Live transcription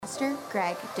Pastor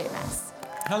Greg Dumas.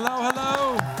 Hello,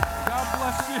 hello. God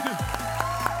bless you.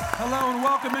 Hello and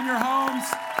welcome in your homes.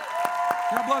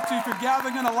 God bless you if you're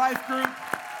gathering in a life group.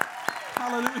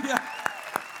 Hallelujah.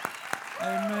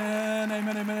 Amen,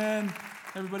 amen, amen.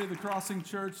 Everybody at the Crossing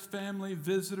Church, family,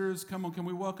 visitors, come on, can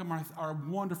we welcome our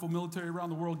wonderful military around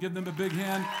the world? Give them a big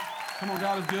hand. Come on,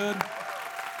 God is good.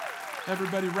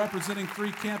 Everybody representing 3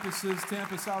 campuses,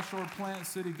 Tampa, South Shore, Plant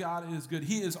City, God is good.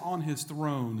 He is on his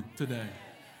throne today.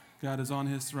 God is on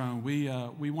his throne. We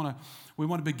want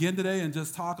to begin today and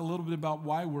just talk a little bit about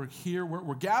why we're here.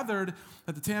 We're gathered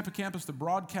at the Tampa campus, the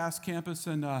broadcast campus,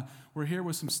 and we're here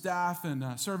with some staff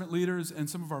and servant leaders and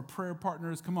some of our prayer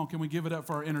partners. Come on, can we give it up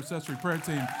for our intercessory prayer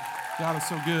team? God is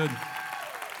so good.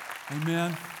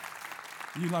 Amen.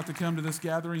 If you'd like to come to this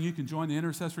gathering, you can join the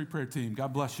intercessory prayer team.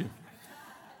 God bless you.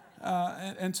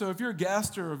 And so if you're a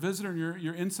guest or a visitor and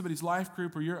you're in somebody's life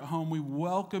group or you're at home, we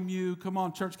welcome you. Come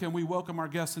on, church, can we welcome our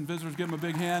guests and visitors? Give them a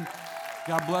big hand.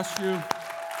 God bless you.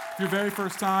 If your very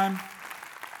first time,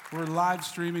 we're live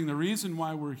streaming. The reason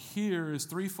why we're here is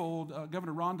threefold.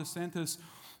 Governor Ron DeSantis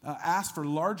asked for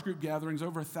large group gatherings,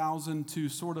 over 1,000, to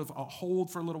sort of hold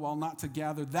for a little while, not to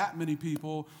gather that many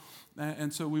people.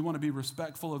 And so we want to be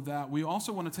respectful of that. We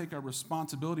also want to take our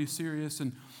responsibility serious.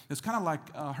 And it's kind of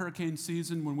like hurricane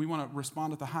season when we want to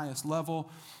respond at the highest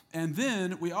level. And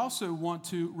then we also want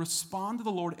to respond to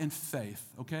the Lord in faith,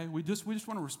 okay? We just want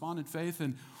to respond in faith.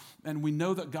 And we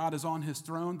know that God is on his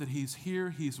throne, that he's here,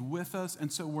 he's with us.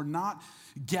 And so we're not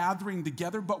gathering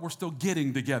together, but we're still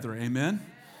getting together, amen?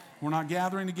 We're not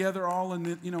gathering together all in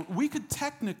the, we could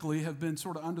technically have been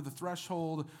sort of under the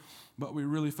threshold, but we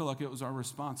really feel like it was our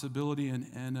responsibility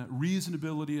and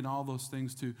reasonability and all those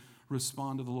things to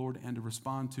respond to the Lord and to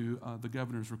respond to the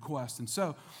governor's request. And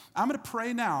so I'm going to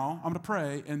pray now. I'm going to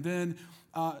pray. And then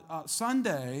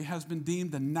Sunday has been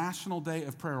deemed the National Day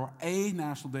of Prayer, or a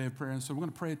National Day of Prayer. And so we're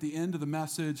going to pray at the end of the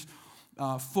message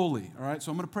fully. All right.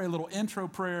 So I'm going to pray a little intro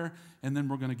prayer, and then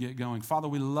we're going to get going. Father,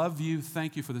 we love you.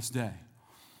 Thank you for this day.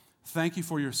 Thank you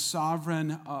for your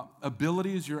sovereign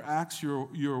abilities, your acts,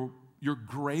 your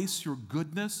grace, your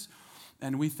goodness.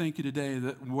 And we thank you today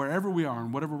that wherever we are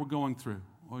and whatever we're going through,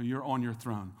 you're on your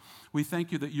throne. We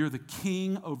thank you that you're the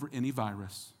king over any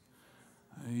virus.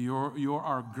 You're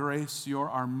our grace, you're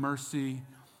our mercy,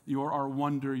 you're our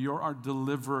wonder, you're our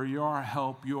deliverer, you're our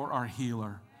help, you're our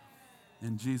healer.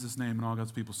 In Jesus' name, and all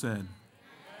God's people said,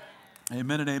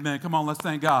 amen and amen. Come on, let's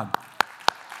thank God.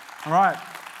 All right.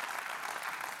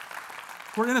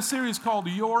 We're in a series called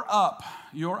You're Up,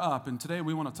 You're Up. And today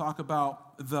we want to talk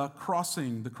about the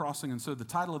crossing. And so the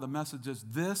title of the message is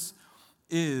This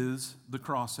is the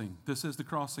Crossing. This is the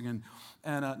crossing.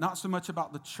 And not so much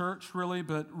about the church really,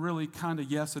 but really kind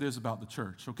of, yes, it is about the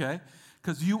church, okay?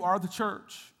 Because you are the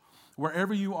church.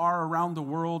 Wherever you are around the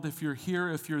world, if you're here,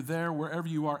 if you're there, wherever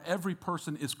you are, every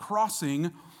person is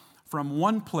crossing from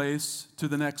one place to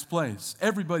the next place.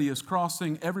 Everybody is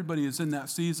crossing. Everybody is in that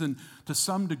season to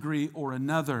some degree or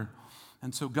another.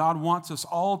 And so God wants us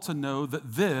all to know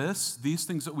that these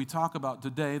things that we talk about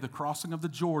today, the crossing of the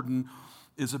Jordan,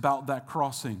 is about that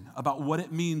crossing, about what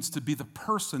it means to be the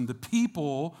person, the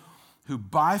people who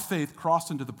by faith cross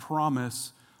into the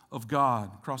promise of God,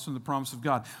 cross into the promise of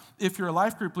God. If you're a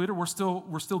life group leader, we're still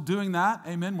doing that,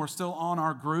 amen. We're still on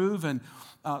our groove, and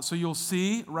so you'll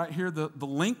see right here the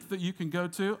link that you can go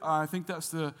to. I think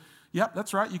that's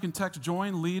that's right. You can text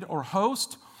join, lead, or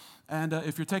host. And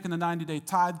if you're taking the 90-day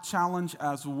tithe challenge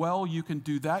as well, you can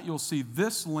do that. You'll see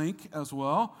this link as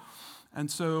well. And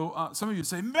so some of you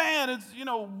say, man, it's,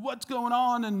 what's going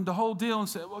on and the whole deal. And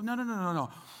say, well, no.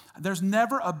 There's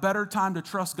never a better time to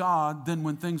trust God than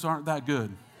when things aren't that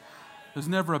good. There's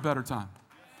never a better time.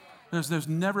 There's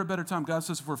never a better time. God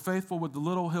says if we're faithful with the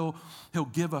little, He'll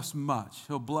give us much.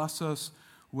 He'll bless us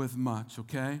with much,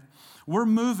 okay? We're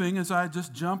moving, as I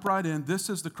just jump right in, this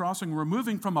is the crossing. We're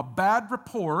moving from a bad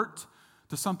report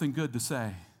to something good to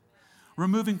say. We're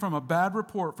moving from a bad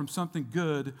report from something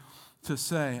good to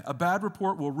say. A bad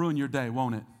report will ruin your day,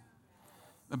 won't it?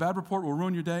 A bad report will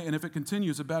ruin your day, and if it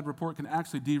continues, a bad report can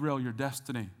actually derail your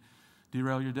destiny.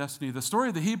 The story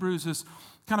of the Hebrews is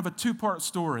kind of a two-part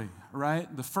story,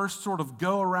 right? The first sort of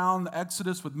go around the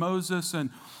Exodus with Moses, and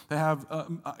they have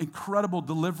incredible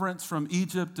deliverance from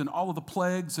Egypt and all of the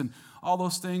plagues and all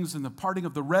those things, and the parting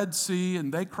of the Red Sea,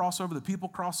 and they cross over, the people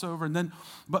cross over,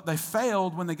 but they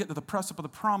failed when they get to the precipice of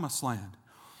the Promised Land.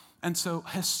 And so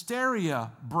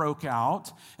hysteria broke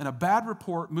out, and a bad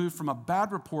report moved from a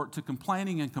bad report to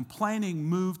complaining, and complaining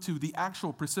moved to the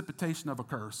actual precipitation of a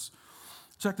curse.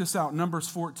 Check this out, Numbers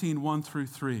 14, 1 through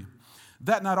 3.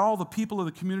 That night all the people of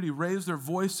the community raised their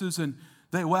voices and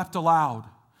they wept aloud.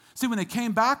 See, when they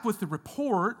came back with the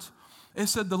report, it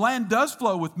said the land does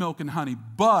flow with milk and honey,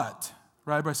 but,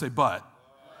 right? Everybody say but.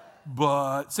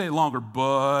 But, say it longer,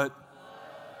 but.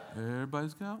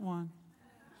 Everybody's got one.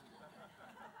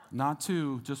 Not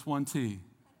two, just one T.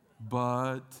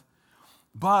 But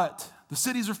the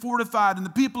cities are fortified and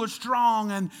the people are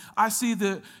strong, and I see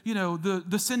the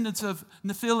descendants of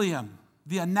Nephilim,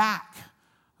 the Anak,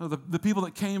 the people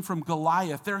that came from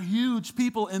Goliath. They're huge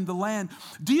people in the land.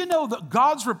 Do you know that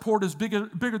God's report is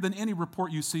bigger than any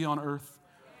report you see on earth?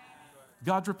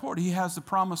 God's report. He has the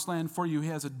promised land for you. He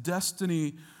has a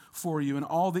destiny for you. And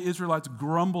all the Israelites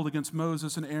grumbled against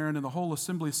Moses and Aaron, and the whole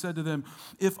assembly said to them,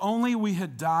 if only we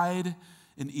had died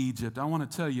in Egypt. I want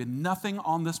to tell you, nothing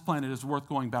on this planet is worth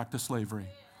going back to slavery.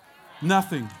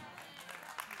 Nothing.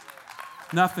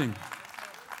 Nothing.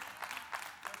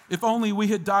 If only we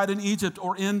had died in Egypt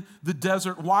or in the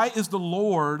desert. Why is the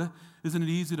Lord, isn't it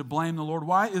easy to blame the Lord?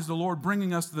 Why is the Lord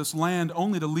bringing us to this land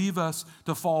only to leave us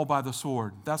to fall by the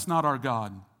sword? That's not our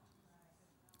God.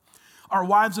 Our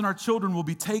wives and our children will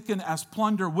be taken as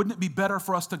plunder. Wouldn't it be better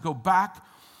for us to go back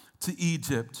to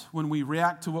Egypt? When we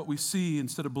react to what we see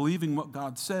instead of believing what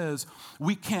God says,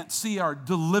 we can't see our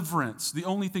deliverance. The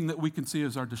only thing that we can see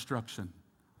is our destruction.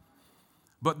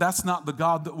 But that's not the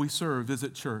God that we serve, is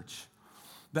it, church?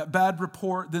 That bad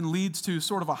report then leads to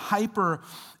sort of a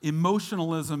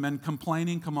hyper-emotionalism and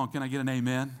complaining. Come on, can I get an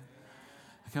amen?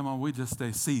 Come on, we just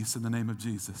say cease in the name of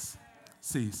Jesus.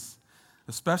 Cease.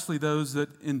 Especially those that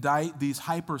indict these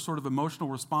hyper sort of emotional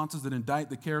responses that indict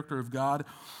the character of God.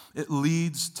 It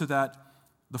leads to the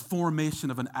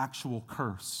formation of an actual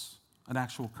curse. An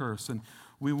actual curse. And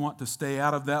we want to stay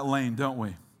out of that lane, don't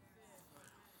we?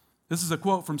 This is a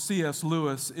quote from C.S.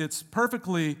 Lewis. It's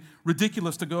perfectly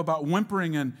ridiculous to go about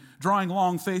whimpering and drawing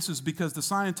long faces because the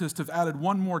scientists have added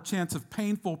one more chance of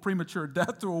painful premature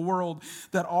death to a world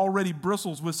that already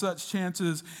bristles with such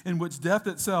chances, in which death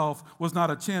itself was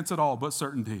not a chance at all, but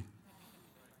certainty.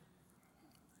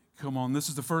 Come on, this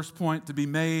is the first point to be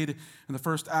made, and the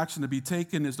first action to be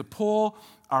taken is to pull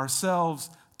ourselves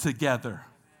together.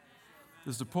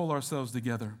 Is to pull ourselves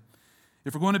together.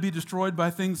 If we're going to be destroyed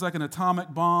by things like an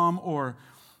atomic bomb or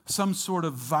some sort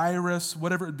of virus,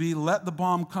 whatever it be, let the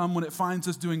bomb come when it finds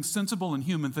us doing sensible and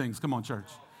human things. Come on, church.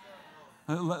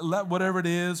 Let whatever it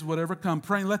is, whatever come,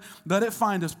 praying. Let it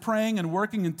find us praying and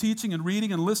working and teaching and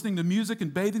reading and listening to music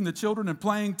and bathing the children and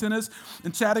playing tennis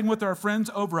and chatting with our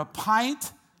friends over a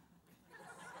pint.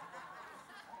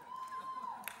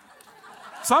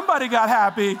 Somebody got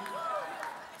happy.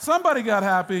 Somebody got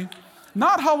happy.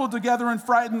 Not huddled together and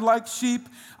frightened like sheep,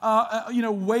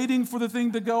 waiting for the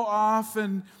thing to go off,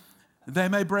 and they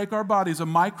may break our bodies. A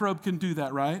microbe can do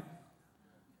that, right?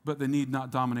 But they need not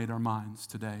dominate our minds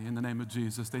today. In the name of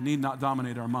Jesus, they need not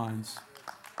dominate our minds.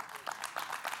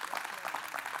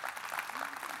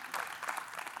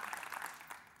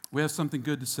 We have something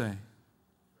good to say.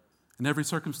 In every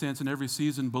circumstance, in every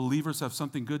season, believers have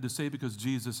something good to say because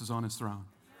Jesus is on his throne.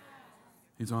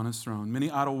 He's on his throne. Many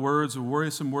idle words or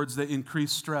worrisome words, they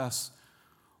increase stress.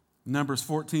 Numbers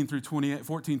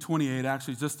 14:28,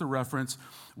 actually, just the reference.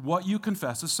 What you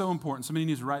confess is so important. Somebody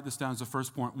needs to write this down as the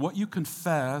first point. What you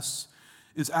confess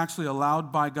is actually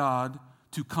allowed by God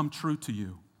to come true to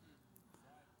you.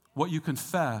 What you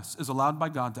confess is allowed by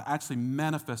God to actually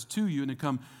manifest to you and to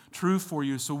come true for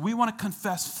you. So we want to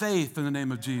confess faith in the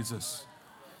name of Jesus.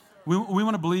 We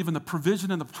want to believe in the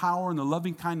provision and the power and the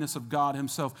loving kindness of God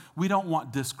himself. We don't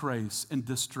want disgrace and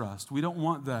distrust. We don't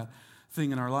want that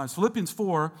thing in our lives. Philippians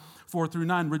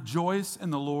 4:4-9, rejoice in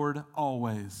the Lord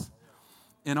always.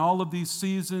 In all of these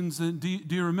seasons, and do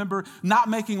you remember not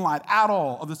making light at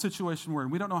all of the situation we're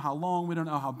in? We don't know how long, we don't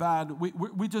know how bad.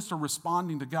 We just are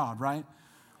responding to God, right?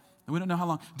 And we don't know how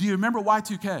long. Do you remember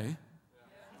Y2K?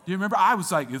 Do you remember? I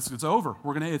was like, it's over.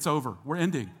 It's over. We're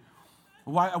ending.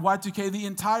 Y2K, the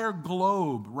entire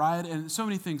globe, right? And so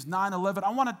many things. 9/11. I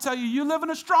want to tell you, you live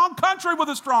in a strong country with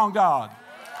a strong God.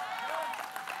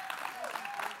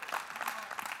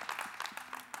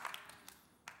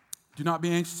 Do not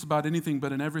be anxious about anything,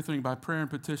 but in everything by prayer and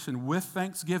petition with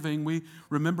thanksgiving. We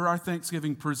remember our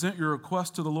thanksgiving. Present your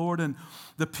request to the Lord, and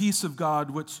the peace of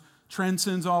God, which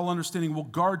transcends all understanding, will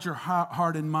guard your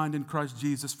heart and mind in Christ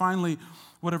Jesus. Finally,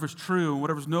 whatever's true,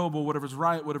 whatever's noble, whatever's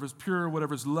right, whatever's pure,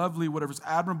 whatever's lovely, whatever's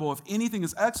admirable, if anything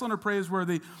is excellent or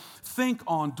praiseworthy, think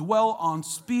on, dwell on,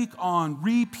 speak on,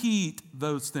 repeat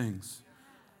those things.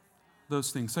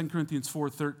 Those things. 2 Corinthians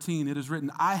 4:13, it is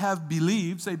written, I have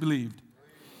believed, say believed,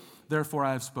 therefore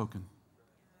I have spoken.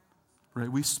 Right?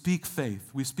 We speak faith.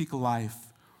 We speak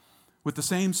life. With the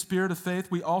same spirit of faith,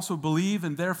 we also believe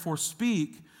and therefore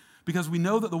speak, because we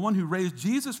know that the one who raised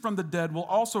Jesus from the dead will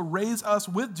also raise us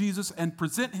with Jesus and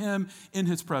present him in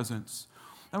his presence.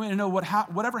 I mean, you know,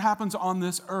 whatever happens on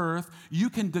this earth, you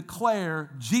can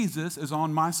declare Jesus is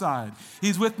on my side.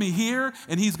 He's with me here,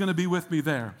 and he's going to be with me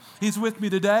there. He's with me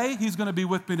today. He's going to be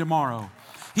with me tomorrow.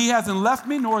 He hasn't left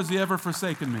me, nor has he ever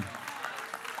forsaken me.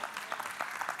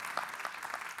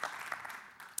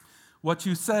 What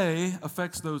you say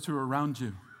affects those who are around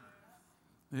you.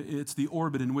 It's the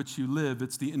orbit in which you live.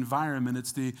 It's the environment.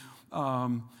 It's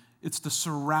the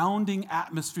surrounding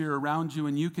atmosphere around you,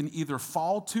 and you can either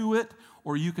fall to it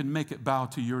or you can make it bow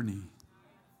to your knee.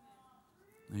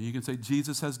 And you can say,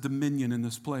 Jesus has dominion in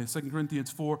this place. 2 Corinthians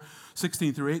 4,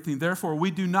 16 through 18. Therefore, we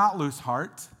do not lose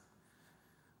heart.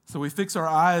 So we fix our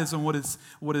eyes on what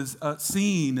is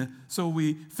seen. So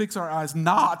we fix our eyes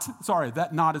that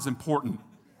not is important.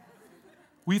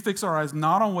 We fix our eyes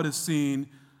not on what is seen,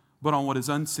 but on what is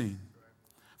unseen.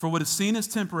 For what is seen is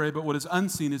temporary, but what is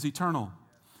unseen is eternal.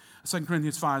 2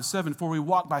 Corinthians 5, 7, for we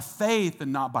walk by faith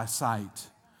and not by sight.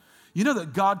 You know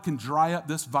that God can dry up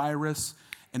this virus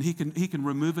and he can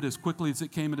remove it as quickly as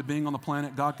it came into being on the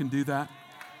planet? God can do that.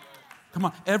 Come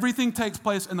on. Everything takes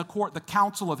place in the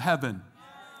council of heaven.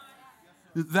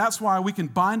 That's why we can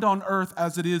bind on earth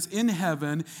as it is in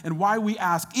heaven, and why we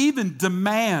ask, even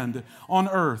demand on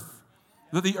earth,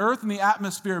 that the earth and the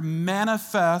atmosphere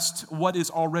manifest what is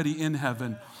already in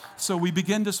heaven. So we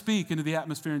begin to speak into the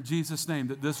atmosphere in Jesus' name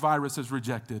that this virus is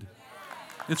rejected.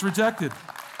 It's rejected.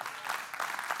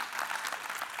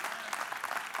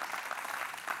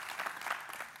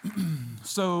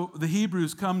 So the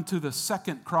Hebrews come to the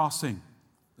second crossing.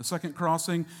 The second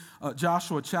crossing,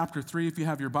 Joshua chapter 3, if you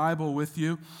have your Bible with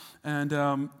you.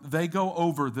 And they go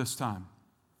over this time.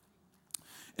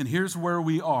 And here's where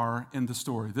we are in the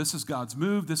story. This is God's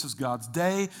move. This is God's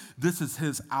day. This is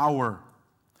his hour.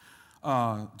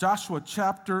 Joshua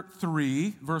chapter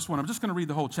 3, verse 1. I'm just going to read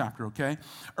the whole chapter, okay?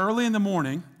 Early in the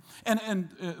morning, and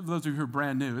those of you who are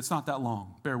brand new, it's not that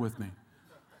long. Bear with me.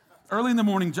 Early in the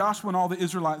morning, Joshua and all the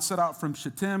Israelites set out from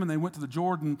Shittim, and they went to the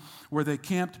Jordan where they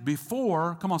camped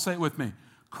before, come on, say it with me,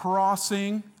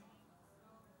 crossing.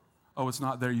 Oh, it's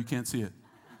not there. You can't see it.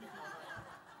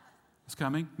 It's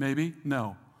coming? Maybe?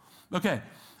 No. Okay.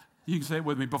 You can say it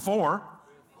with me. Before.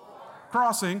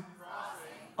 Crossing.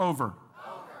 Over.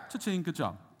 Cha-ching. Good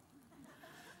job.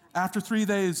 After 3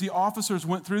 days, the officers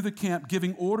went through the camp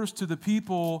giving orders to the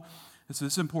people. This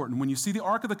is important. When you see the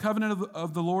Ark of the Covenant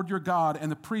of the Lord your God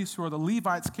and the priests who are the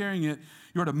Levites carrying it,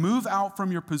 you're to move out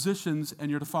from your positions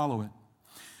and you're to follow it.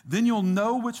 Then you'll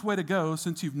know which way to go,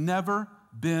 since you've never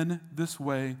been this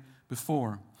way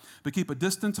before. But keep a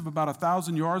distance of about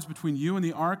 1,000 yards between you and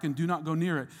the ark, and do not go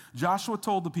near it. Joshua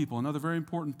told the people, another very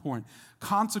important point,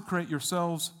 consecrate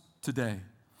yourselves today,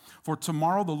 for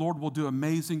tomorrow the Lord will do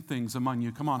amazing things among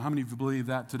you. Come on, how many of you believe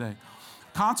that today?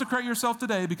 Consecrate yourself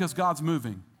today, because God's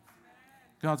moving.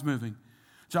 God's moving.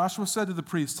 Joshua said to the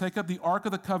priests, take up the Ark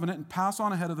of the Covenant and pass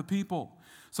on ahead of the people.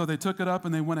 So they took it up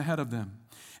and they went ahead of them.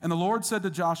 And the Lord said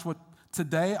to Joshua,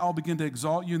 today I'll begin to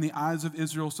exalt you in the eyes of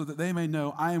Israel, so that they may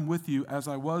know I am with you as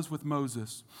I was with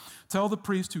Moses. Tell the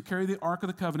priests who carry the Ark of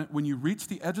the Covenant, when you reach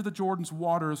the edge of the Jordan's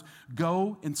waters,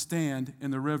 go and stand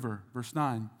in the river. Verse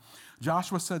 9.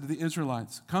 Joshua said to the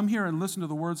Israelites, come here and listen to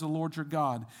the words of the Lord your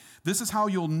God. This is how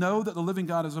you'll know that the living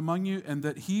God is among you, and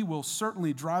that he will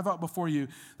certainly drive out before you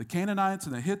the Canaanites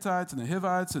and the Hittites and the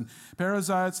Hivites and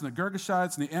Perizzites and the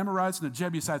Girgashites and the Amorites and the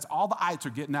Jebusites. All the ites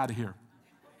are getting out of here.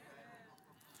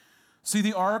 See,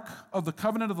 the Ark of the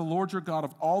Covenant of the Lord your God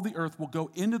of all the earth will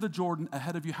go into the Jordan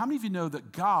ahead of you. How many of you know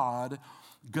that God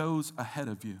goes ahead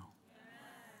of you?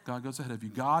 God goes ahead of you.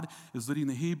 God is leading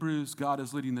the Hebrews. God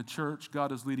is leading the church.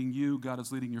 God is leading you. God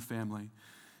is leading your family.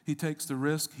 He takes the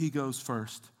risk. He goes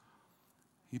first.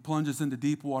 He plunges into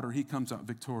deep water. He comes out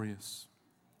victorious.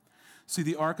 See,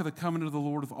 the Ark of the Covenant of the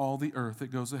Lord of all the earth,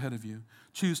 it goes ahead of you.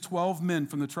 Choose 12 men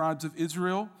from the tribes of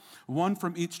Israel, one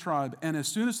from each tribe. And as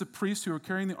soon as the priests who are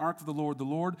carrying the Ark of the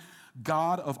Lord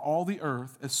God of all the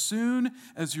earth, as soon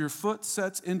as your foot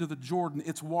sets into the Jordan,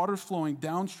 its waters flowing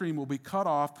downstream will be cut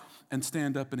off and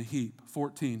stand up in a heap.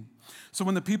 14. So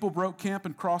when the people broke camp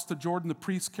and crossed the Jordan, the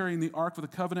priests carrying the Ark of the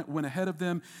Covenant went ahead of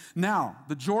them. Now,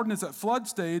 the Jordan is at flood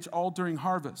stage all during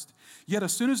harvest. Yet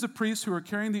as soon as the priests who are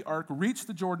carrying the Ark reached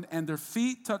the Jordan and their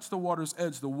feet touched the water's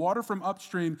edge, the water from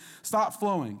upstream stopped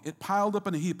flowing. It piled up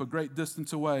in a heap a great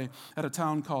distance away at a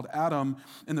town called Adam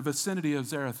in the vicinity of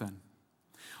Zarethan.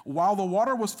 While the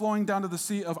water was flowing down to the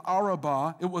Sea of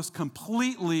Arabah, it was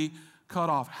completely cut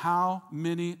off. How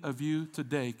many of you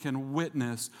today can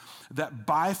witness that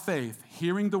by faith,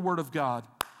 hearing the word of God,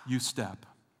 you step?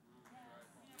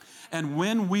 And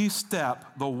when we step,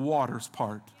 the waters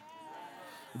part.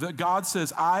 That God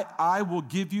says, I will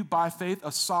give you by faith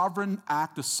a sovereign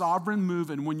act, a sovereign move,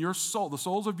 and when your soul, the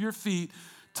soles of your feet,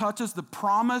 touches the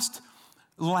promised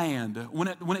land, when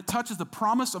it touches the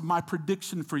promise of my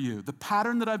prediction for you, the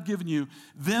pattern that I've given you,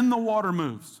 then the water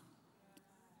moves.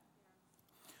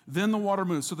 Then the water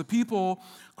moves. So the people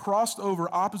crossed over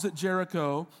opposite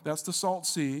Jericho, that's the Salt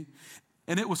Sea,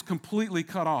 and it was completely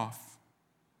cut off.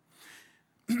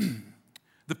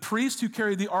 The priest who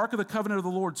carried the Ark of the Covenant of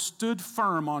the Lord stood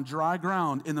firm on dry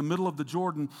ground in the middle of the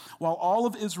Jordan while all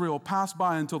of Israel passed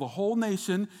by until the whole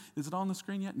nation, is it on the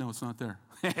screen yet? No, it's not there.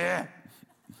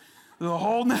 The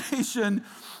whole nation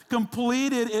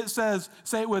completed, it says,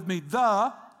 say it with me,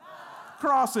 the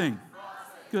crossing.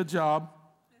 Good job.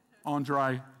 On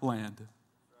dry land.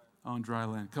 On dry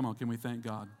land. Come on, can we thank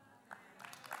God?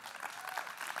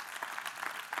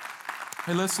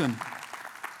 Hey, listen.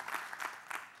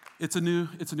 It's a new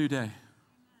day.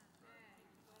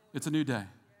 It's a new day.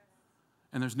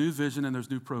 And there's new vision and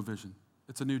there's new provision.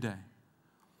 It's a new day.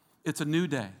 It's a new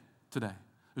day today.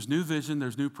 There's new vision,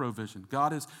 there's new provision.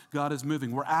 God is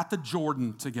moving. We're at the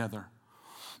Jordan together.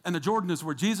 And the Jordan is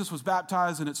where Jesus was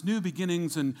baptized, and it's new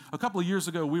beginnings. And a couple of years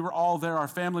ago, we were all there. Our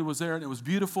family was there, and it was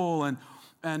beautiful. And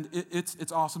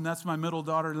it's awesome. That's my middle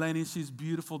daughter, Lainey. She's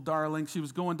beautiful, darling. She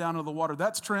was going down into the water.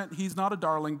 That's Trent. He's not a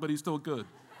darling, but he's still good.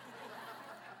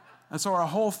 And so our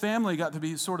whole family got to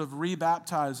be sort of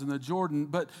rebaptized in the Jordan.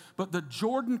 But the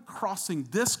Jordan crossing,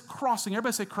 this crossing,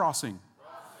 everybody say crossing.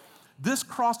 This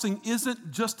crossing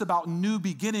isn't just about new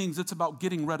beginnings. It's about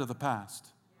getting rid of the past.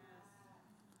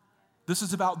 This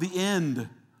is about the end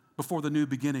before the new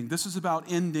beginning. This is about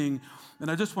ending.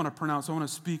 And I just want to pronounce, I want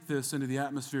to speak this into the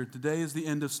atmosphere. Today is the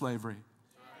end of slavery.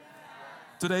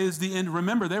 Today is the end.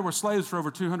 Remember, they were slaves for over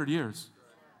 200 years.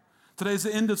 Today's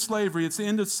the end of slavery. It's the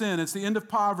end of sin. It's the end of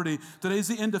poverty. Today's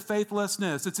the end of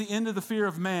faithlessness. It's the end of the fear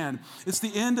of man. It's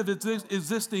the end of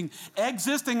existing,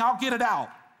 I'll get it out,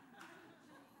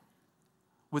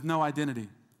 with no identity.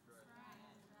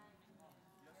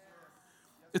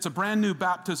 It's a brand new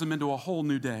baptism into a whole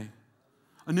new day,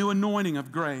 a new anointing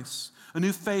of grace, a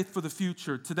new faith for the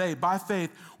future. Today, by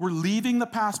faith, we're leaving the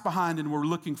past behind and we're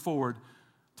looking forward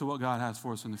to what God has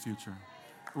for us in the future.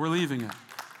 We're leaving it.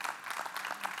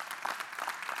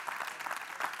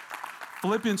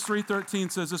 Philippians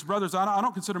 3:13 says this, brothers, I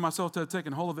don't consider myself to have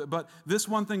taken hold of it, but this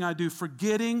one thing I do,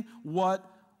 forgetting what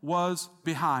was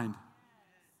behind.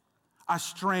 I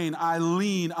strain,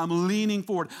 I'm leaning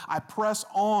forward. I press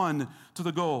on to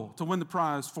the goal to win the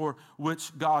prize for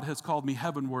which God has called me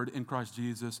heavenward in Christ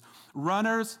Jesus.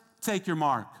 Runners, take your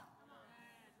mark.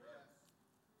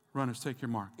 Runners, take your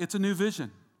mark. It's a new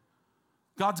vision.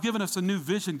 God's given us a new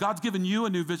vision. God's given you a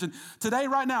new vision. Today,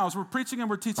 right now, as we're preaching and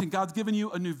we're teaching, God's given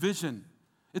you a new vision.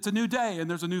 It's a new day and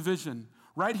there's a new vision.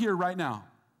 Right here, right now.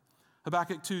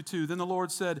 Habakkuk 2:2. Then the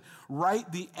Lord said,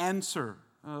 write the answer.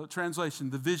 Translation,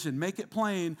 the vision. Make it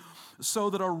plain so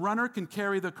that a runner can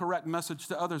carry the correct message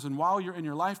to others. And while you're in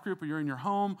your life group or you're in your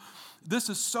home, this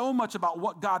is so much about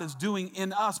what God is doing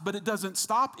in us, but it doesn't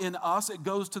stop in us. It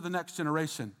goes to the next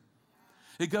generation.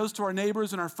 It goes to our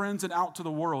neighbors and our friends and out to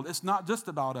the world. It's not just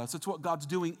about us. It's what God's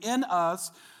doing in us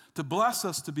to bless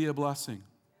us to be a blessing.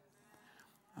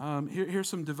 Here's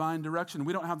some divine direction.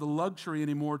 We don't have the luxury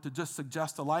anymore to just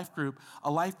suggest a life group. A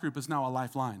life group is now a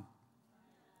lifeline.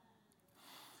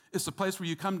 It's a place where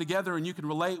you come together and you can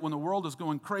relate when the world is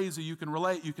going crazy. You can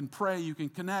relate, you can pray, you can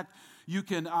connect. You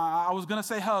can, I was going to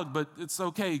say hug, but it's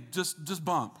okay, just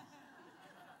bump.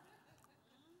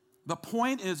 The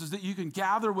point is that you can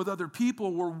gather with other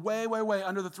people. We're way, way, way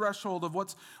under the threshold of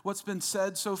what's been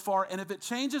said so far. And if it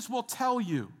changes, we'll tell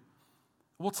you.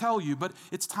 We'll tell you. But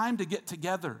it's time to get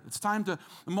together. It's time to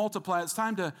multiply. It's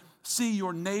time to see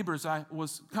your neighbors. I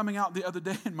was coming out the other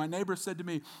day and my neighbor said to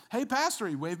me, hey, pastor.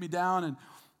 He waved me down and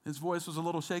his voice was a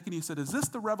little shaken. He said, is this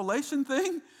the Revelation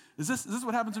thing? Is this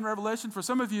what happens in Revelation? For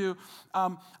some of you,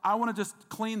 I want to just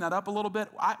clean that up a little bit.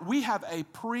 We have a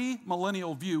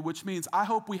pre-millennial view, which means I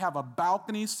hope we have a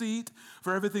balcony seat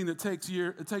for everything that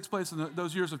takes place in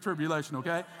those years of tribulation,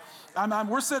 okay?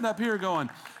 We're sitting up here going,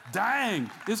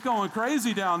 dang, it's going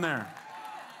crazy down there.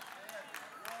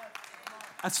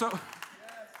 And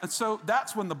so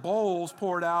that's when the bowls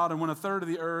poured out and when a third of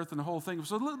the earth and the whole thing.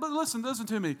 So, but listen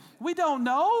to me. We don't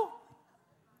know.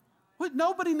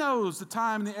 Nobody knows the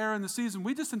time and the era and the season.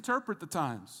 We just interpret the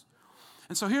times.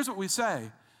 And so here's what we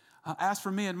say. As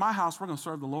for me and my house, we're going to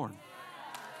serve the Lord.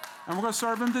 And we're going to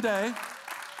serve him today.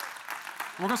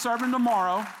 We're going to serve him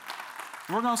tomorrow.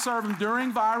 We're going to serve him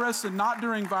during virus and not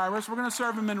during virus. We're going to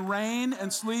serve him in rain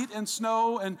and sleet and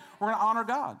snow, and we're going to honor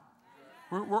God.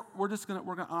 We're just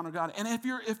gonna honor God. And if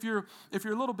you're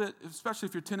a little bit, especially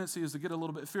if your tendency is to get a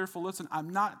little bit fearful, listen, I'm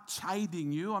not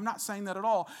chiding you. I'm not saying that at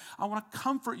all. I want to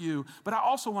comfort you, but I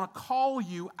also want to call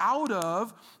you out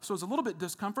of, so it's a little bit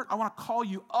discomfort, I want to call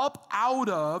you up out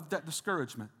of that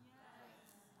discouragement.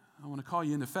 I want to call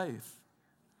you into faith.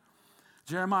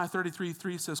 Jeremiah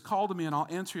 33:3 says, call to me and I'll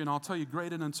answer you and I'll tell you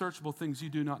great and unsearchable things you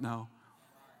do not know.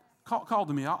 Call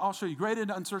to me. I'll show you great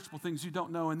and unsearchable things you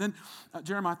don't know. And then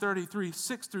Jeremiah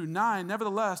 33:6-9,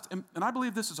 nevertheless, and I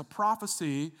believe this is a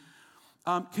prophecy.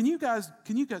 Can you guys,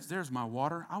 there's my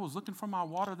water. I was looking for my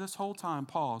water this whole time.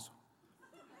 Pause.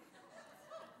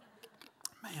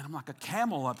 Man, I'm like a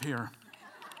camel up here.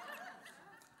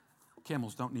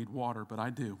 Camels don't need water, but I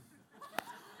do.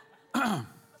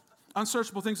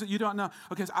 Unsearchable things that you don't know.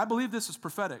 Okay, so I believe this is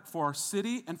prophetic for our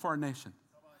city and for our nation.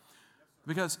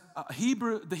 Because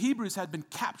the Hebrews had been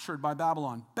captured by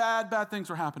Babylon. Bad things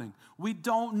were happening. We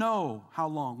don't know how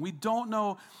long. We don't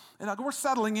know. And we're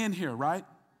settling in here, right?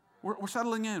 We're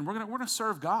settling in. We're gonna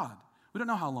serve God. We don't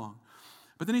know how long.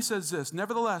 But then he says this,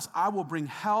 nevertheless, I will bring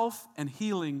health and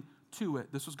healing to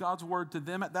it. This was God's word to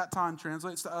them at that time,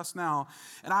 translates to us now.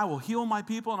 And I will heal my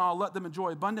people and I'll let them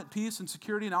enjoy abundant peace and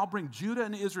security, and I'll bring Judah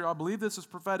and Israel, I believe this is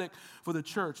prophetic for the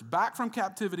church, back from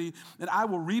captivity, and I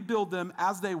will rebuild them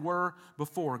as they were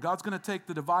before. God's going to take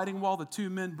the dividing wall, the two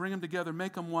men, bring them together,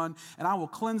 make them one, and I will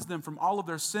cleanse them from all of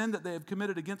their sin that they have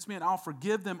committed against me, and I'll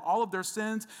forgive them all of their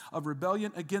sins of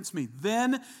rebellion against me.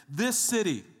 Then this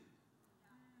city,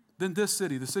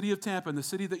 the city of Tampa, and the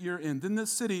city that you're in, then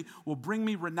this city will bring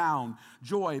me renown,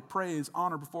 joy, praise,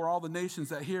 honor before all the nations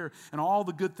that hear and all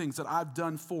the good things that I've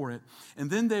done for it. And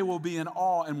then they will be in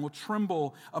awe and will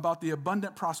tremble about the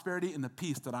abundant prosperity and the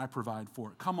peace that I provide for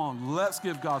it. Come on, let's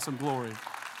give God some glory.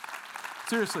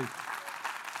 Seriously,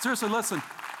 listen.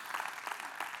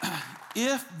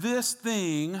 If this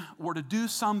thing were to do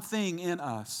something in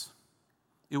us,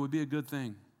 it would be a good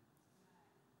thing.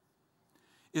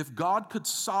 If God could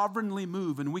sovereignly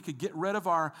move and we could get rid of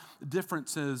our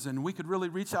differences and we could really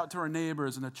reach out to our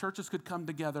neighbors and the churches could come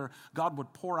together, God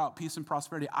would pour out peace and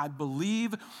prosperity. I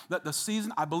believe that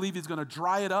I believe he's going to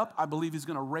dry it up. I believe he's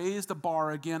going to raise the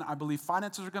bar again. I believe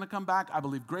finances are going to come back. I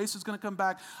believe grace is going to come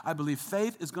back. I believe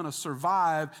faith is going to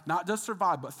survive, not just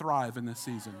survive, but thrive in this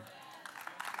season.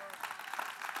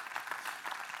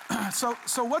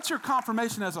 So what's your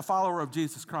confirmation as a follower of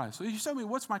Jesus Christ? So you tell me,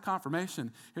 what's my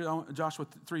confirmation? Here, Joshua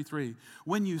 3:3.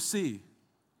 When you see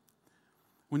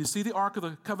the ark of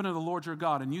the covenant of the Lord your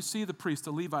God, and you see the priests,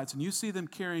 the Levites, and you see them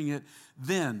carrying it,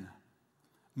 then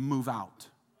move out.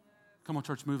 Come on,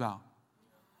 church, move out.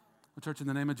 Well, church, in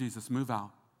the name of Jesus, move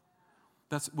out.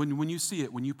 That's when you see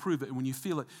it, when you prove it, when you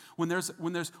feel it. When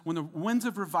the winds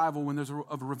of revival, when there's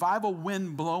a revival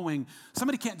wind blowing,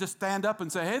 somebody can't just stand up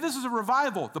and say, hey, this is a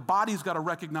revival. The body's got to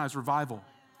recognize revival.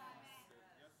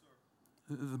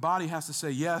 The body has to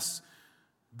say, yes,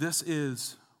 this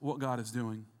is what God is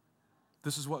doing.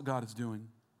 This is what God is doing.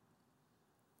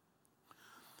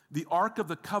 The Ark of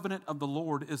the Covenant of the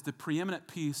Lord is the preeminent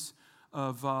piece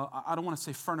of, I don't want to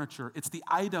say furniture. It's the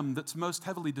item that's most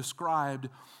heavily described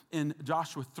in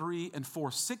Joshua 3 and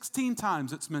 4. 16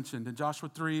 times it's mentioned in Joshua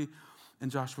 3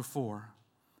 and Joshua 4.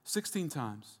 16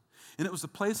 times. And it was the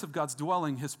place of God's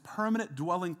dwelling, his permanent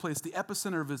dwelling place, the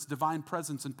epicenter of his divine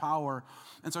presence and power.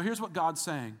 And so here's what God's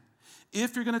saying.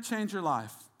 If you're going to change your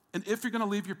life, and if you're going to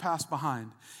leave your past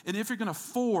behind, and if you're going to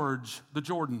forge the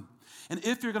Jordan, and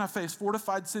if you're going to face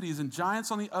fortified cities and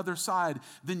giants on the other side,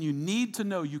 then you need to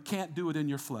know you can't do it in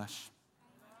your flesh.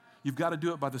 You've got to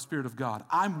do it by the Spirit of God.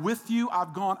 I'm with you.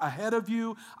 I've gone ahead of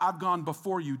you. I've gone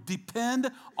before you.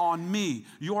 Depend on me.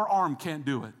 Your arm can't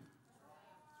do it.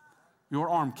 Your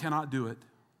arm cannot do it.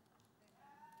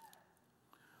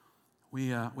 We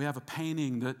have a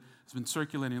painting that has been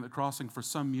circulating at the crossing for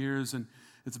some years, and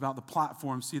it's about the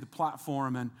platform. See the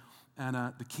platform and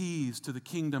the keys to the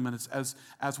kingdom. And it's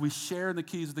as we share the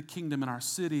keys of the kingdom in our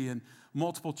city and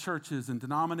multiple churches and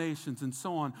denominations and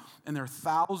so on, and there are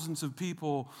thousands of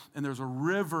people, and there's a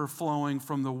river flowing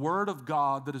from the word of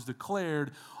God that is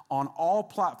declared on all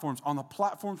platforms, on the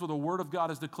platforms where the word of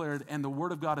God is declared and the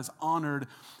word of God is honored,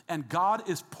 and God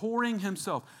is pouring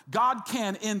himself. God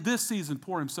can, in this season,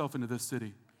 pour himself into this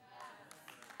city.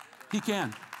 He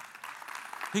can.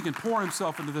 He can pour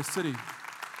himself into this city.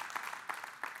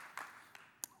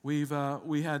 You've been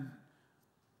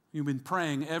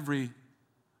praying every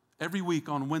week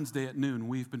on Wednesday at noon.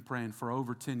 We've been praying for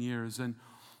over 10 years, and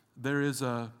there's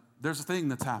a thing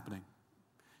that's happening.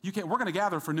 We're going to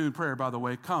gather for noon prayer, by the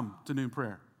way. Come to noon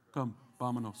prayer. Come,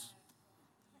 vámonos,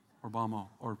 or vamo,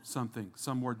 or something,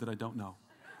 some word that I don't know.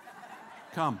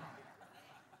 Come.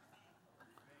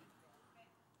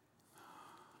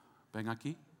 Ven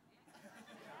aquí.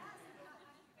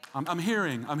 I'm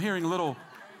hearing a little,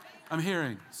 I'm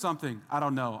hearing something. I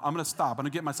don't know. I'm going to stop. I'm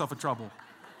going to get myself in trouble.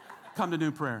 Come to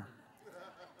noon prayer.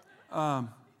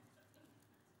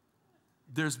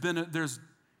 There's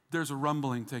a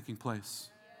rumbling taking place,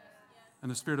 and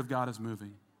the Spirit of God is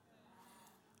moving.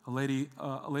 A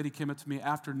lady came up to me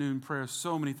after noon prayer.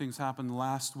 So many things happened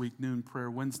last week, noon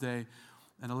prayer, Wednesday.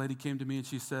 And a lady came to me and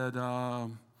she said,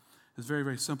 it's very,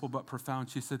 very simple but profound.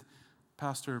 She said,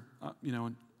 Pastor,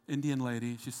 an Indian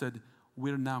lady, she said,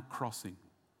 we're now crossing.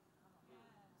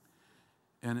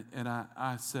 And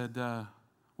I said,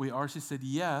 we are? She said,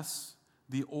 yes,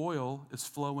 the oil is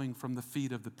flowing from the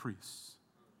feet of the priests.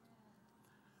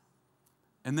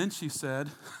 And then she said,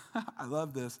 I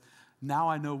love this, now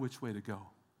I know which way to go.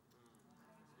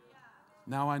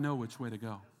 Now I know which way to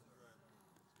go.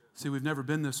 See, we've never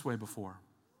been this way before.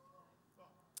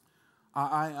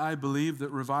 I believe that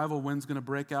revival wind's going to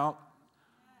break out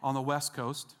on the West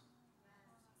Coast,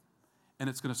 and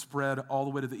it's going to spread all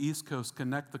the way to the East Coast,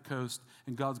 connect the coast,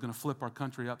 and God's going to flip our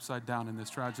country upside down in this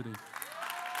tragedy.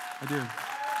 I do.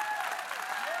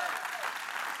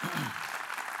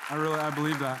 I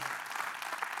believe that.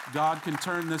 God can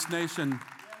turn this nation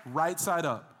right side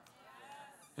up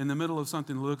in the middle of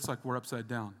something that looks like we're upside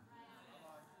down.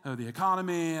 The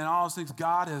economy and all those things,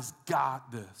 God has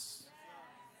got this.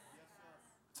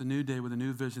 It's a new day with a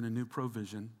new vision and new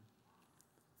provision.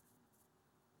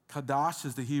 Kadash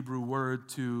is the Hebrew word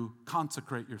to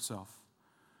consecrate yourself,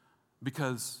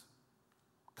 because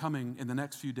coming in the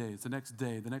next few days, the next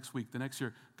day, the next week, the next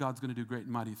year, God's going to do great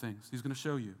and mighty things. He's going to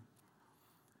show you.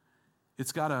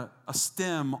 It's got a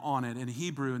stem on it in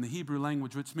Hebrew, in the Hebrew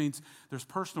language, which means there's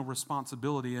personal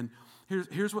responsibility. And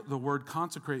here's what the word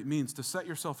consecrate means: to set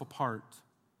yourself apart,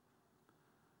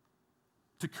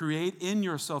 to create in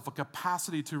yourself a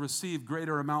capacity to receive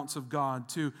greater amounts of God,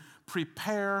 to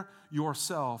prepare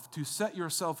yourself, to set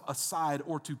yourself aside,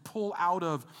 or to pull out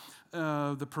of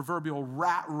the proverbial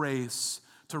rat race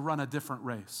to run a different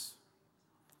race.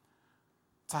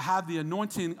 To have the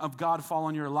anointing of God fall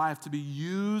on your life, to be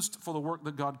used for the work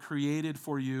that God created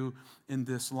for you in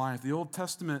this life. The Old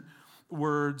Testament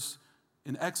words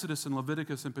in Exodus and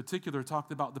Leviticus in particular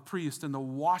talked about the priest and the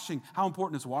washing. How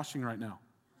important is washing right now?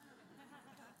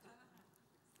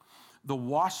 The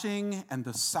washing and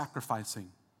the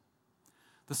sacrificing.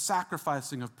 The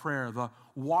sacrificing of prayer, the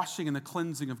washing and the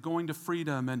cleansing of going to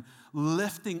freedom and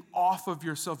lifting off of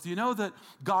yourself. Do you know that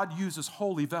God uses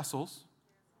holy vessels?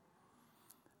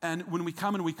 And when we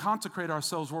come and we consecrate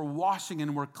ourselves, we're washing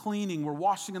and we're cleaning. We're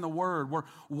washing in the Word. We're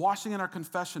washing in our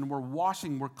confession. We're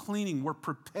washing, we're cleaning. We're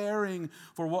preparing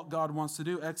for what God wants to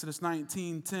do. Exodus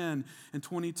 19:10 and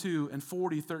 22 and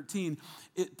 40:13.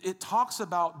 It talks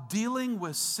about dealing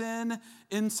with sin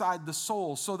inside the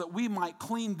soul so that we might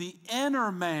clean the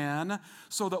inner man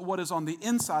so that what is on the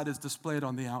inside is displayed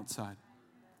on the outside.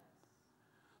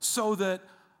 So that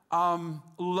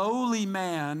lowly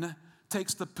man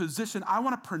takes the position. I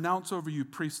want to pronounce over you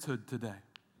priesthood today.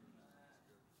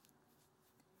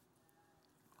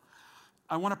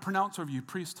 I want to pronounce over you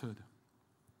priesthood.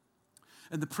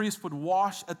 And the priest would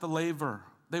wash at the laver.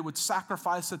 They would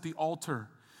sacrifice at the altar.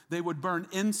 They would burn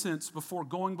incense before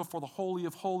going before the Holy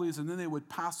of Holies, and then they would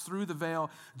pass through the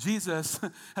veil. Jesus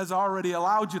has already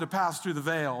allowed you to pass through the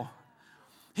veil.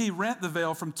 He rent the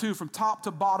veil from top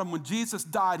to bottom. When Jesus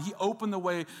died, he opened the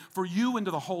way for you into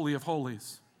the Holy of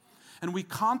Holies. And we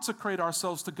consecrate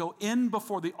ourselves to go in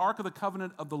before the Ark of the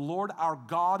Covenant of the Lord our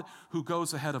God, who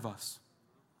goes ahead of us.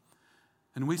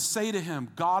 And we say to him,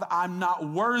 God, I'm not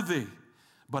worthy,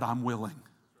 but I'm willing.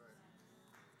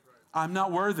 I'm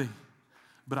not worthy,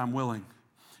 but I'm willing.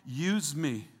 Use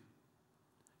me.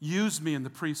 Use me in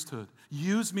the priesthood.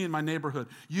 Use me in my neighborhood.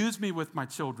 Use me with my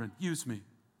children. Use me.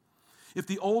 If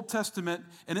the Old Testament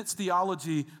and its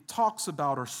theology talks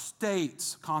about or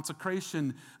states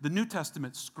consecration, the New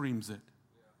Testament screams it.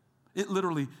 It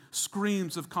literally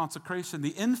screams of consecration.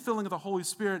 The infilling of the Holy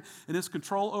Spirit and his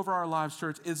control over our lives,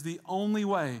 church, is the only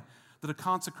way that a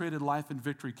consecrated life and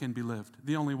victory can be lived.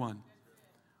 The only one.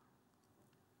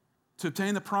 To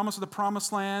obtain the promise of the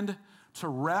promised land, to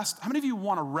rest. How many of you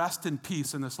want to rest in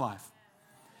peace in this life?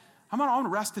 How many want to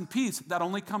rest in peace? That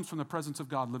only comes from the presence of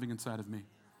God living inside of me.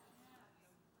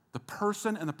 The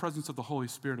person and the presence of the Holy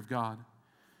Spirit of God.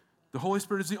 The Holy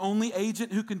Spirit is the only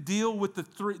agent who can deal with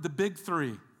the big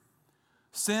three: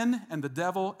 sin and the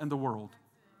devil and the world.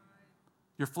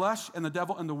 Your flesh and the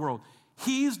devil and the world.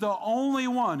 He's the only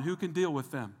one who can deal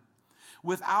with them.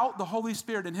 Without the Holy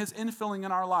Spirit and His infilling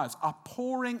in our lives, a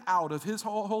pouring out of His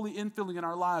holy infilling in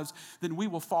our lives, then we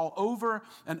will fall over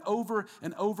and over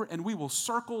and over, and we will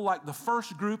circle like the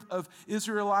first group of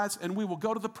Israelites, and we will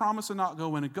go to the promise and not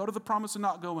go in, and go to the promise and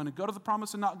not go in, and go to the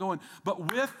promise and not go in.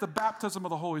 But with the baptism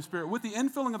of the Holy Spirit, with the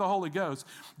infilling of the Holy Ghost,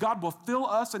 God will fill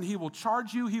us, and He will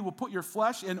charge you. He will put your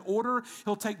flesh in order.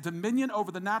 He'll take dominion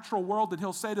over the natural world, and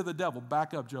He'll say to the devil,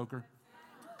 back up, Joker.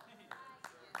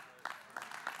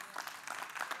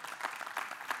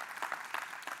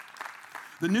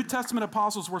 The New Testament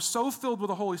apostles were so filled with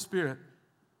the Holy Spirit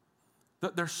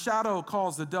that their shadow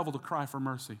caused the devil to cry for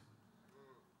mercy.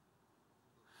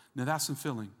 Now that's some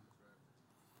filling.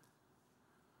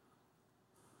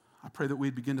 I pray that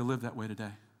we'd begin to live that way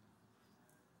today.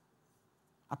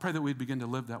 I pray that we'd begin to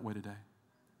live that way today.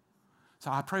 So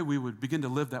I pray we would begin to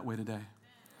live that way today.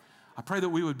 I pray that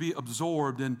we would be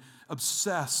absorbed and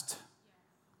obsessed,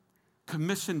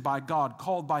 commissioned by God,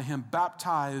 called by Him,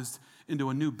 baptized into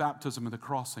a new baptism of the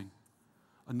crossing,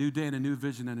 a new day and a new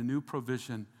vision and a new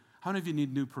provision. How many of you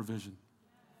need new provision?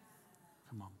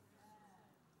 Come on.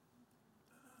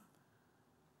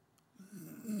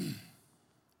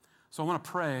 So I want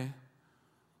to pray.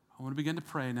 I want to begin to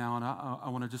pray now, and I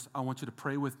want you to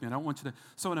pray with me. And I don't want you to.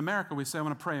 So in America, we say, "I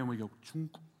want to pray," and we go,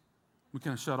 chunk. We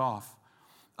kind of shut off.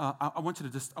 I want you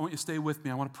to stay with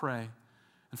me. I want to pray.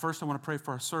 And first, I want to pray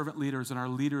for our servant leaders and our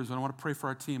leaders, and I want to pray for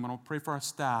our team. I want to pray for our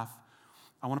staff.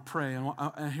 I want to pray,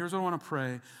 and here's what I want to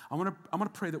pray. I want to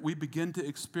pray that we begin to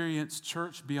experience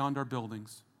church beyond our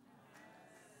buildings.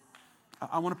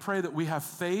 I want to pray that we have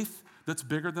faith that's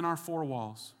bigger than our four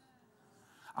walls.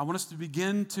 I want us to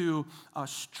begin to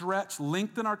stretch,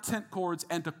 lengthen our tent cords,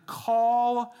 and to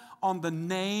call on the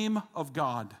name of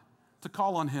God, to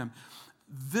call on Him.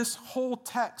 This whole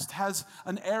text has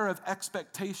an air of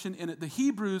expectation in it. The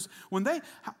Hebrews, when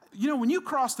you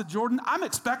cross the Jordan, I'm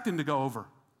expecting to go over.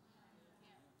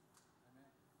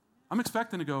 I'm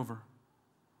expecting to go over.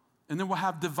 And then we'll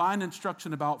have divine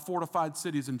instruction about fortified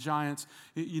cities and giants.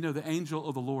 The angel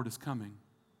of the Lord is coming.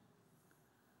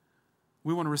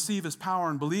 We want to receive His power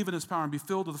and believe in His power and be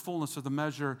filled with the fullness of the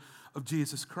measure of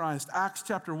Jesus Christ. Acts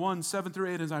chapter 1, 7 through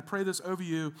 8, as I pray this over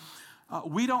you,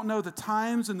 we don't know the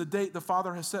times and the date the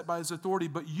Father has set by His authority,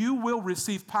 but you will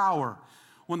receive power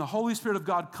when the Holy Spirit of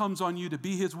God comes on you to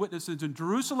be His witnesses in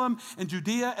Jerusalem and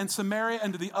Judea and Samaria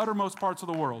and to the uttermost parts of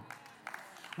the world.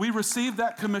 We receive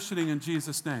that commissioning in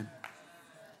Jesus' name.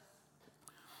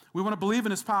 We want to believe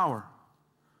in His power.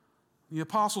 The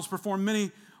apostles performed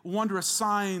many wondrous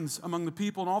signs among the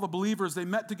people, and all the believers, they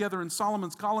met together in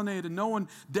Solomon's colonnade, and no one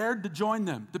dared to join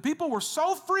them. The people were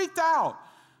so freaked out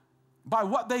by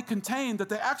what they contained that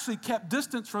they actually kept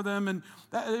distance from them, and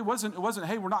it wasn't,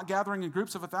 hey, we're not gathering in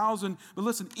groups of 1,000. But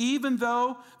listen, even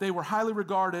though they were highly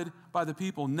regarded by the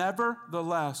people,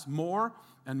 nevertheless, more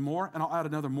and more, and I'll add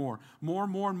another more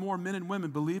and more men and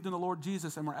women believed in the Lord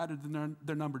Jesus and were added to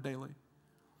their number daily.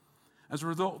 As a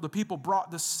result, the people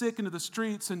brought the sick into the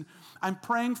streets, and I'm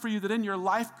praying for you that in your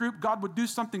life group, God would do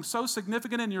something so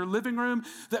significant in your living room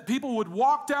that people would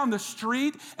walk down the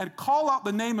street and call out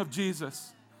the name of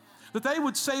Jesus. That they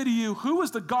would say to you, who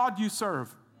is the God you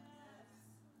serve?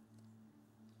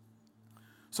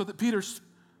 So that Peter's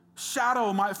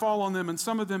shadow might fall on them, and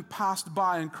some of them passed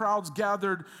by, and crowds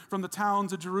gathered from the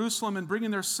towns of Jerusalem, and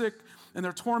bringing their sick and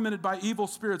they're tormented by evil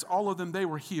spirits, all of them, they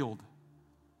were healed.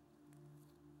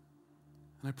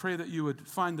 And I pray that you would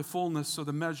find the fullness of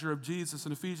the measure of Jesus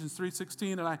in Ephesians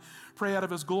 3:16, and I pray out of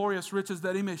His glorious riches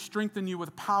that He may strengthen you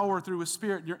with power through His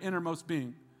Spirit in your innermost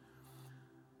being,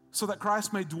 so that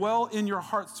Christ may dwell in your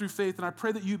hearts through faith. And I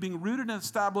pray that you, being rooted and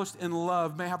established in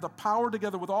love, may have the power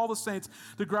together with all the saints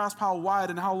to grasp how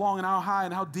wide and how long and how high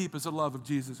and how deep is the love of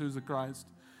Jesus, who is the Christ.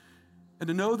 And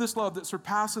to know this love that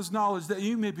surpasses knowledge, that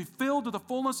you may be filled to the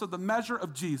fullness of the measure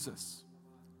of Jesus.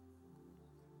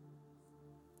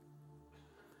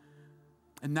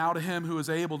 And now to Him who is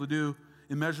able to do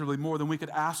immeasurably more than we could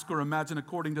ask or imagine,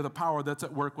 according to the power that's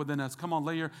at work within us. Come on,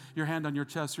 lay your hand on your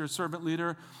chest. You're a servant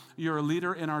leader. You're a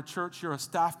leader in our church. You're a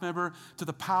staff member. To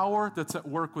the power that's at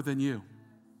work within you.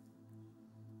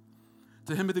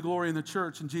 To Him be the glory in the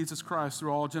church and Jesus Christ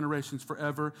through all generations,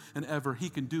 forever and ever. He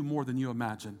can do more than you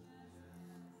imagine.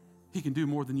 He can do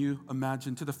more than you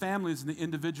imagine. To the families and the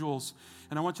individuals,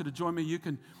 and I want you to join me.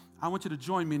 I want you to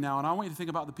join me now, and I want you to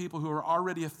think about the people who are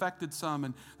already affected some,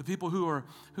 and the people who are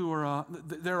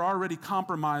they're already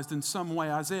compromised in some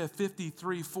way. Isaiah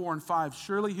 53, 4 and 5.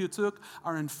 Surely He took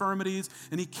our infirmities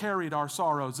and He carried our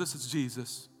sorrows. This is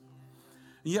Jesus.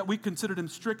 And yet we considered him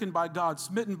stricken by God,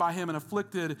 smitten by him, and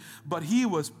afflicted. But he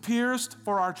was pierced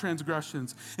for our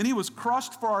transgressions, and he was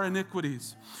crushed for our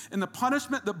iniquities. And the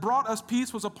punishment that brought us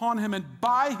peace was upon him, and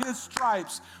by his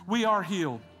stripes we are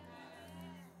healed.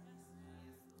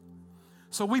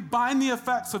 So we bind the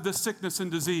effects of this sickness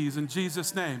and disease in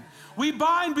Jesus' name. We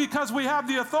bind because we have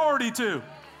the authority to.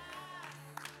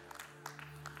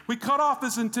 We cut off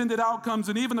its intended outcomes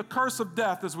and even the curse of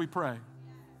death as we pray.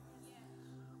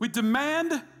 We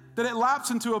demand that it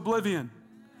lapse into oblivion,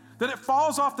 that it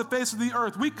falls off the face of the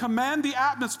earth. We command the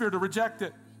atmosphere to reject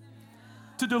it,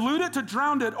 to dilute it, to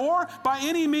drown it, or by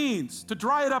any means to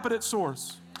dry it up at its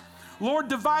source. Lord,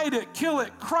 divide it, kill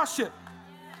it, crush it,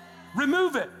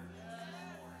 remove it.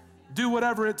 Do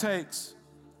whatever it takes.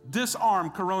 Disarm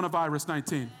coronavirus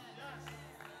 19.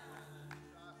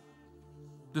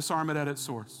 Disarm it at its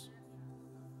source.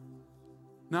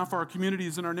 Now for our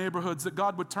communities and our neighborhoods, that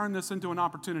God would turn this into an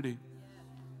opportunity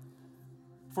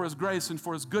for his grace and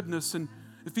for his goodness. And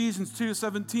Ephesians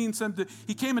 2:17 said that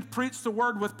he came and preached the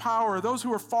word with power. Those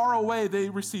who are far away, they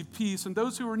receive peace, and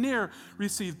those who are near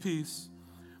receive peace.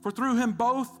 For through him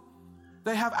both,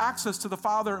 they have access to the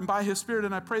Father and by his Spirit,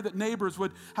 and I pray that neighbors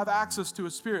would have access to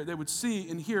his Spirit. They would see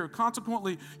and hear.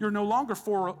 Consequently, you're no longer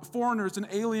foreigners and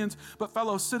aliens, but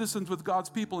fellow citizens with God's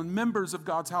people and members of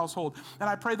God's household. And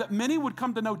I pray that many would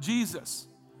come to know Jesus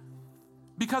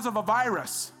because of a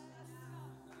virus.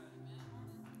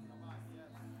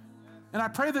 And I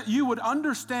pray that you would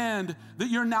understand that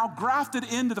you're now grafted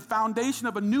into the foundation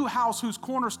of a new house whose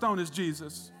cornerstone is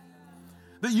Jesus.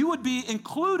 That you would be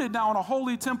included now in a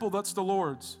holy temple that's the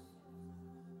Lord's.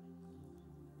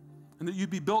 And that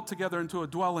you'd be built together into a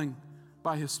dwelling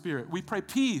by his Spirit. We pray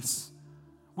peace.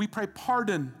 We pray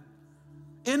pardon.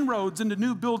 Inroads into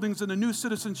new buildings and a new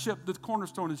citizenship. The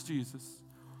cornerstone is Jesus.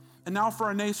 And now for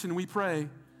our nation, we pray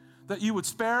that you would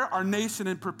spare our nation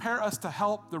and prepare us to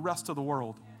help the rest of the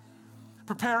world.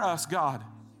 Prepare us, God.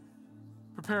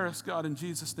 Prepare us, God, in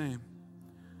Jesus' name.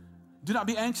 Do not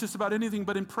be anxious about anything,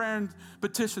 but in prayer and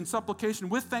petition, supplication,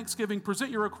 with thanksgiving,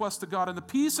 present your requests to God. And the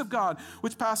peace of God,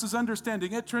 which passes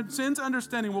understanding, it transcends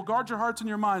understanding, will guard your hearts and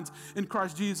your minds in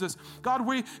Christ Jesus. God,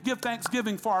 we give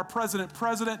thanksgiving for our president,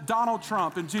 President Donald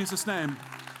Trump, in Jesus' name.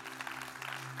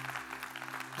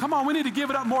 Come on, we need to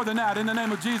give it up more than that in the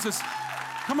name of Jesus.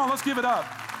 Come on, let's give it up.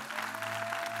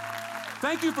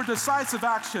 Thank you for decisive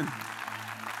action.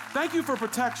 Thank you for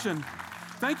protection.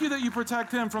 Thank you that you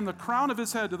protect him from the crown of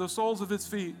his head to the soles of his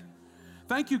feet.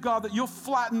 Thank you, God, that you'll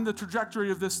flatten the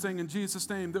trajectory of this thing in Jesus'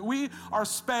 name, that we are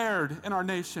spared in our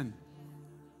nation.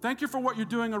 Thank you for what you're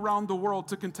doing around the world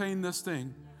to contain this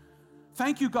thing.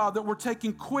 Thank you, God, that we're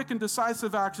taking quick and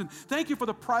decisive action. Thank you for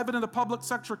the private and the public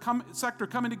sector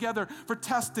coming together for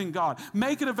testing, God.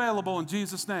 Make it available in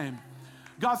Jesus' name.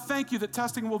 God, thank you that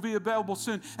testing will be available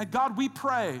soon. And God, we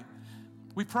pray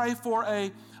for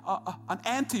an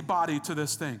antibody to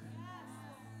this thing.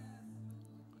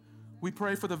 We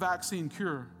pray for the vaccine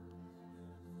cure.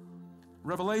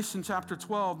 Revelation chapter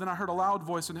 12, then I heard a loud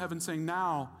voice in heaven saying,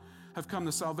 now have come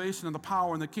the salvation and the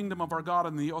power and the kingdom of our God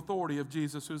and the authority of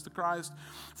Jesus, who is the Christ.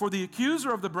 For the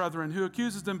accuser of the brethren, who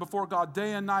accuses them before God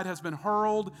day and night, has been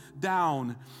hurled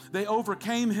down. They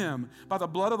overcame him by the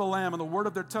blood of the Lamb and the word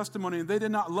of their testimony, and they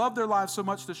did not love their lives so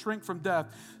much to shrink from death.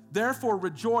 Therefore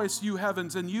rejoice, you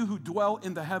heavens, and you who dwell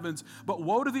in the heavens. But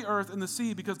woe to the earth and the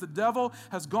sea, because the devil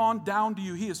has gone down to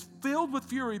you. He is filled with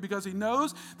fury because he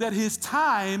knows that his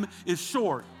time is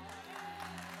short.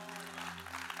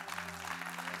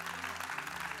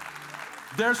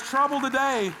 There's trouble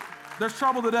today,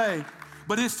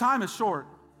 but his time is short,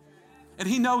 and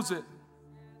he knows it.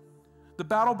 The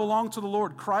battle belongs to the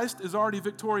Lord. Christ is already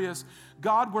victorious.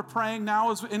 God, we're praying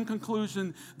now as in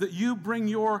conclusion that you bring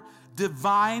your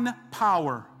divine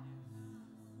power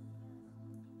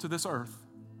to this earth.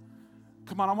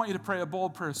 Come on, I want you to pray a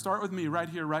bold prayer. Start with me right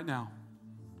here, right now.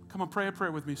 Come on, pray a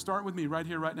prayer with me. Start with me right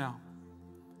here, right now.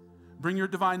 Bring your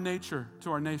divine nature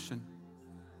to our nation.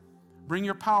 Bring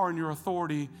your power and your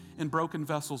authority in broken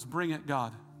vessels. Bring it,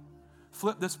 God.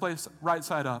 Flip this place right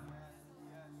side up.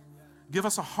 Give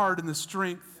us a heart and the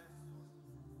strength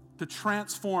to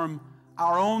transform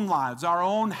our own lives, our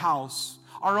own house,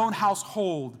 our own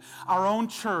household, our own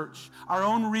church, our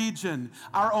own region,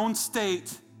 our own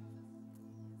state,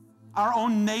 our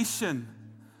own nation,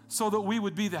 so that we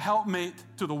would be the helpmate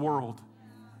to the world.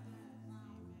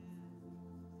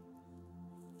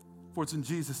 For it's in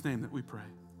Jesus' name that we pray.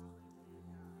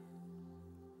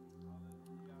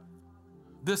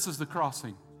 This is the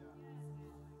crossing.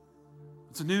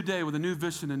 It's a new day with a new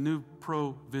vision and new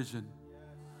provision.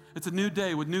 It's a new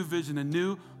day with new vision and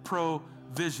new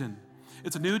provision.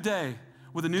 It's a new day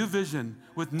with a new vision,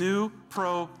 with new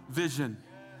provision.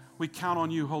 We count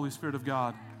on you, Holy Spirit of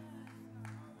God.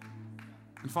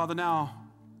 And Father, now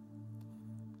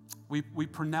we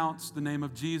pronounce the name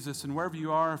of Jesus. And wherever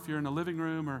you are, if you're in a living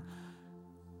room or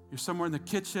you're somewhere in the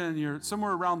kitchen, you're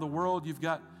somewhere around the world, you've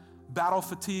got battle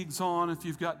fatigues on, if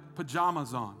you've got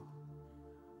pajamas on,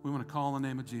 we want to call on the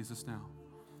name of Jesus now.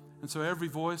 And so every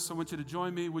voice, I want you to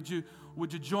join me. Would you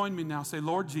join me now? Say,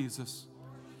 Lord Jesus,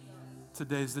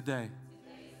 today's the day.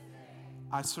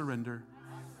 I surrender.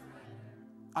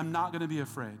 I'm not going to be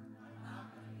afraid.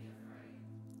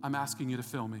 I'm asking you to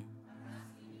fill me.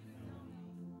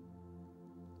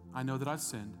 I know that I've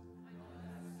sinned.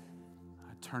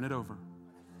 I turn it over.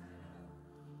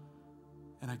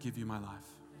 And I give you my life.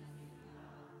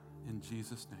 In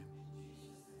Jesus' name.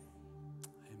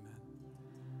 Amen.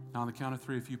 Now on the count of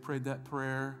 3, if you prayed that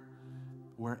prayer,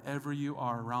 wherever you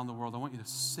are around the world, I want you to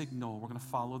signal. We're going to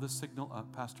follow the signal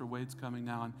up. Pastor Wade's coming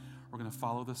now, and we're going to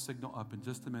follow the signal up in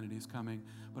just a minute. He's coming.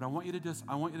 But I want you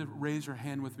to raise your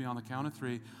hand with me on the count of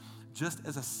 3, just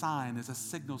as a sign, as a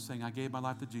signal saying, I gave my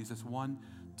life to Jesus. 1,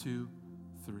 2,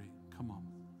 3. Come on.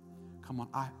 Come on.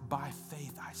 By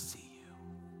faith, I see you.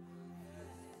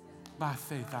 By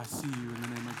faith, I see you in the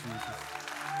name of Jesus.